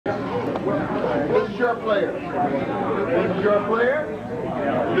your player. This is your player.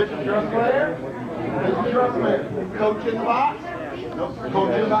 This is your player. This is your player. Coach in the box. Nope.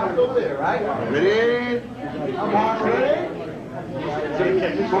 Coach in the box over there, right? Ready? Come on, ready?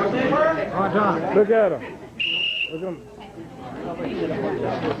 Scorekeeper. Look at him. Look at him.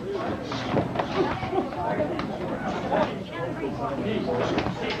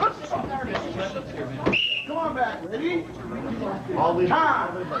 Come on back, ready? Time.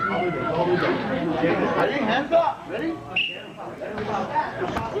 Ready? Hands up. Ready?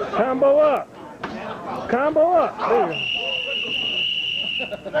 Combo up. Combo up. There you go.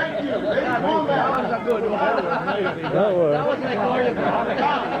 Thank you. Ready? Come on back. That was.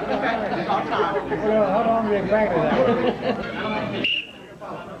 How long do you expect that?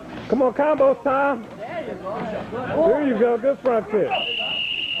 Come on, combos time. There you go. Good front kick.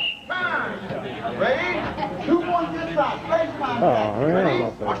 Time. Ready? 2 points this side. Face contact. Oh, man. Ready?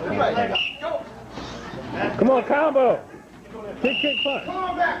 Watch the play. Go. Come on, combo. Kick, punch. Come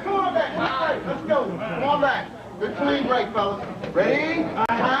on back. Come on back. Let's go. Come on back. Good clean break, fellas. Ready?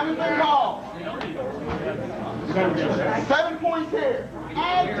 Time has been called. 7 points here.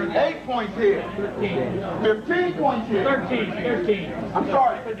 8 points here. 15 points here. 13. I'm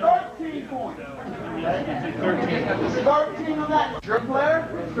sorry, 13 points. 13 on that. Your player,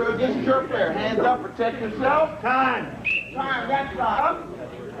 so this is your player. Hands up, protect yourself. Time, that side.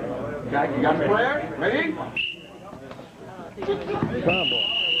 Okay, you got the player? Ready? Combo.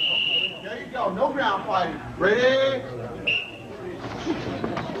 There you go, no ground fighting. Ready?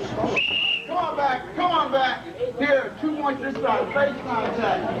 Come on back. Here, 2 points this side, face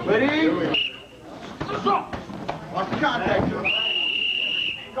contact. Ready? Watch the contact.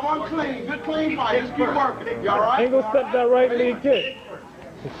 Come on, clean. Good clean fight. Just keep working. You all right? Angle step that right lead kick.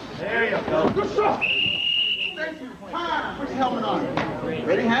 There you go. Good shot. Thank you. Time. Put your helmet on.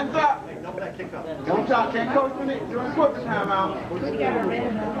 Ready? Hands up. Don't talk. Can't coach with it. Doing a quick timeout.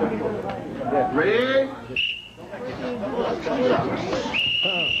 Ready?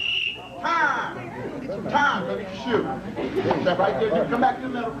 Time. Ready to shoot. Step right there. Come back to the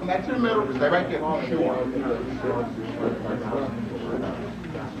middle. Come back to the middle. Stay right there. Shoot.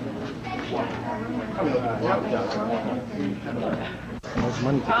 That's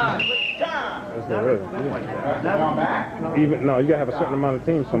money. Time. That's not really. Even no, you gotta have a certain amount of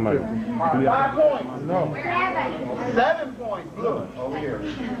teams. Somebody. 5 points. No. 7 points. Blue. Over here.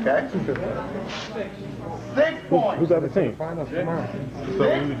 Okay. 6 points. Who's the other team? 6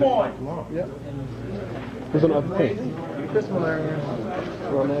 points. Yep. Who's on the other team? Chris Malarian,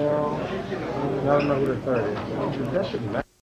 Romero. I don't know who the third is. That shouldn't matter.